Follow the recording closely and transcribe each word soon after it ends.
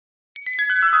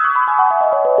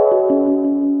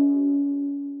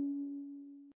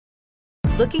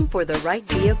Looking for the right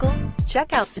vehicle?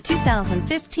 Check out the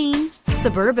 2015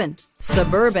 Suburban.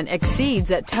 Suburban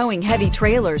exceeds at towing heavy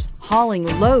trailers, hauling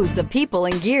loads of people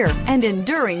and gear, and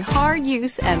enduring hard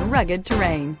use and rugged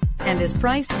terrain, and is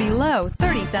priced below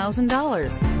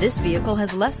 $30,000. This vehicle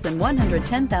has less than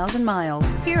 110,000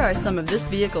 miles. Here are some of this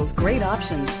vehicle's great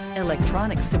options: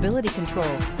 electronic stability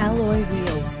control, alloy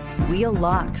wheels, wheel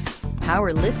locks,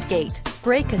 power lift gate,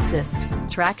 brake assist,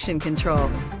 traction control,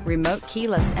 remote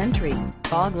keyless entry,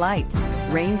 fog lights,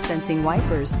 rain sensing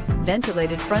wipers,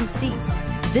 ventilated front seats.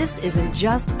 This isn't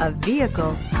just a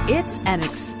vehicle, it's an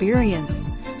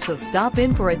experience. So stop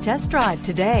in for a test drive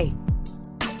today.